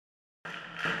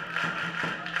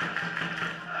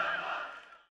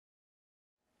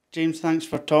James, thanks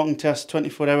for talking to us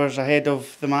 24 hours ahead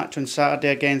of the match on Saturday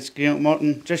against Greenock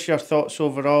Morton. Just your thoughts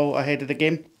overall ahead of the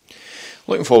game?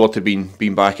 Looking forward to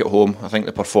being back at home. I think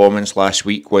the performance last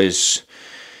week was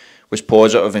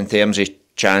positive in terms of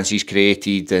chances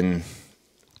created and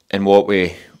what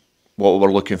we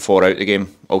were looking for out the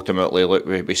game. Ultimately,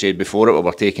 like we said before it, we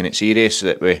were taking it serious,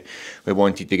 that we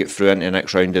wanted to get through into the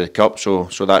next round of the cup. So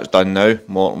that's done now.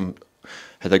 Morton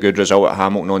had a good result at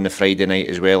Hamilton on the Friday night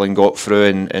as well and got through,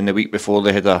 and the week before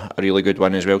they had a really good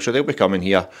win as well. So they'll be coming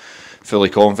here fully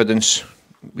confident.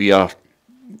 We're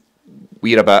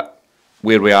a bit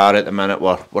where we are at the minute.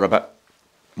 We're a bit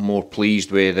more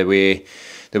pleased with the way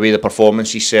the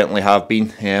performances certainly have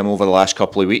been over the last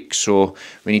couple of weeks. So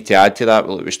we need to add to that.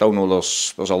 We still know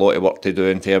there's a lot of work to do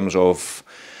in terms of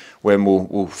when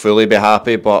we'll fully be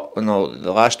happy. But the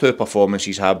last two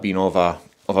performances have been of a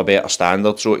better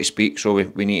standard, so to speak. So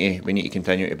we need to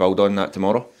continue to build on that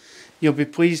tomorrow. You'll be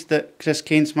pleased that Chris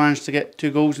Kane's managed to get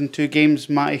 2 goals in 2 games.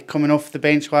 Matty coming off the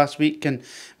bench last week and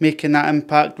making that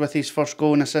impact with his first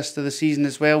goal and assist of the season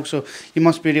as well. So you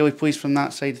must be really pleased from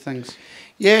that side of things.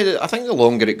 Yeah, I think the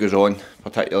longer it goes on,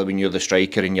 particularly when you're the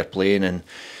striker and you're playing and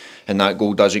that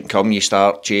goal doesn't come, you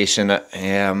start chasing it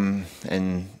and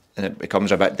it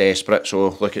becomes a bit desperate. So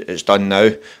look, it's done now.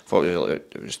 I thought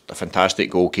it was a fantastic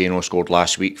goal Kano scored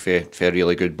last week for a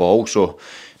really good ball. So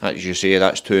as you say,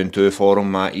 that's 2 and 2 for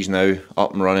him. He's now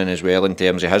up and running as well in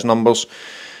terms of his numbers.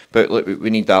 But look, we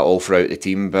need that all throughout the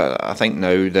team. But I think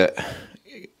now that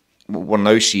we're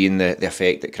now seeing the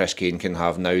effect that Chris Kane can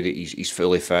have now that he's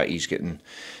fully fit, he's getting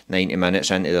 90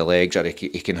 minutes into the legs, or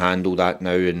he can handle that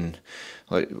now. And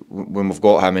like, when we've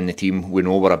got him in the team, we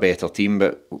know we're a better team.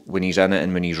 But when he's in it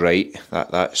and when he's right,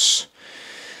 that's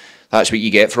what you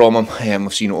get from him.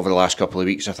 We've seen it over the last couple of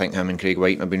weeks. I think him and Craig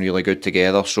White have been really good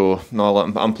together. So no,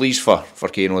 I'm pleased for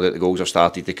Kano that the goals have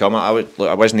started to come. I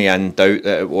wasn't in doubt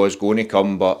that it was going to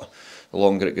come, but the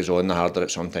longer it goes on, the harder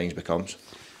it sometimes becomes.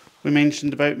 We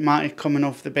mentioned about Matty coming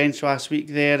off the bench last week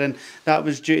there, and that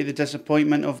was due to the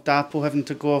disappointment of Dapo having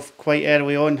to go off quite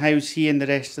early on. How's he and the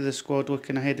rest of the squad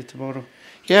looking ahead of tomorrow?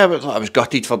 Yeah, but I was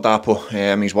gutted for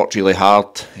Dapo. He's worked really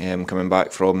hard coming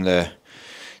back from the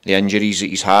injuries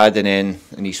that he's had, and then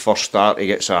in his first start he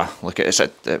gets it's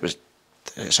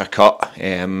a cut.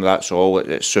 That's all.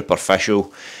 It's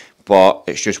superficial, but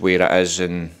it's just where it is,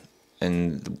 and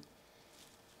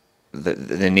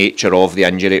the nature of the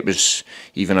injury. It was,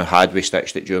 even had we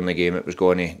stitched it during the game, it was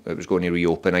going to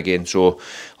reopen again. So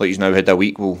like, he's now had a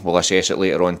week. We'll assess it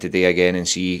later on today again and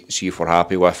see if we're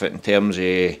happy with it. In terms of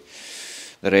the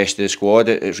rest of the squad,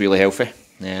 it's really healthy.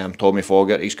 Tommy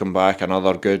Fogarty's come back,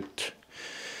 another good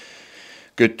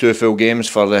 2 full games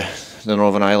for the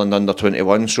Northern Ireland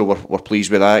under-21, so we're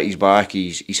pleased with that. He's back,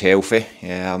 he's healthy,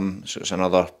 so it's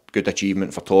another good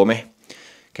achievement for Tommy.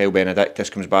 Kyle Benedictus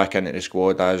comes back into the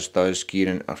squad, as does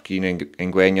Kieran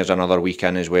Ngwenya's another week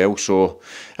in as well. So,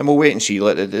 and we'll wait and see.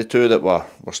 Like the 2 that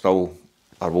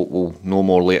we'll know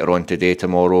more later on today,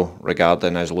 tomorrow,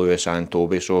 regarding as Lewis and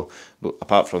Toby. So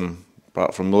apart from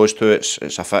those 2, it's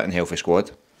a fit and healthy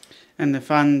squad. And the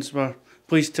fans were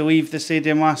pleased to leave the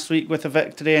stadium last week with a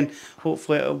victory, and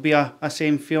hopefully it'll be a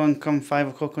same feeling come 5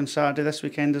 o'clock on Saturday this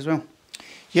weekend as well.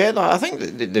 Yeah, I think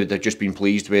they've just been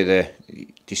pleased with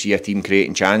to see a team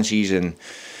creating chances and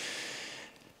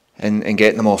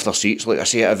getting them off their seats. Like I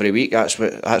say it every week, that's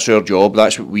our job.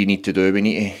 That's what we need to do. We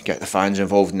need to get the fans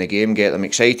involved in the game, get them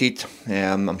excited.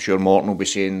 I'm sure Morton will be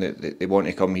saying that they want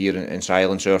to come here and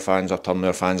silence our fans or turn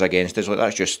their fans against us.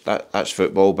 Like that's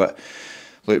football, but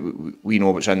look, we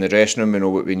know what's in the dressing room. We know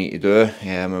what we need to do.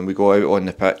 When we go out on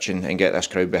the pitch and get this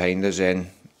crowd behind us,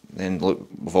 then look,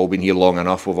 we've all been here long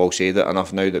enough. We've all said it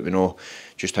enough now that we know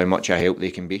just how much a help they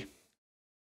can be.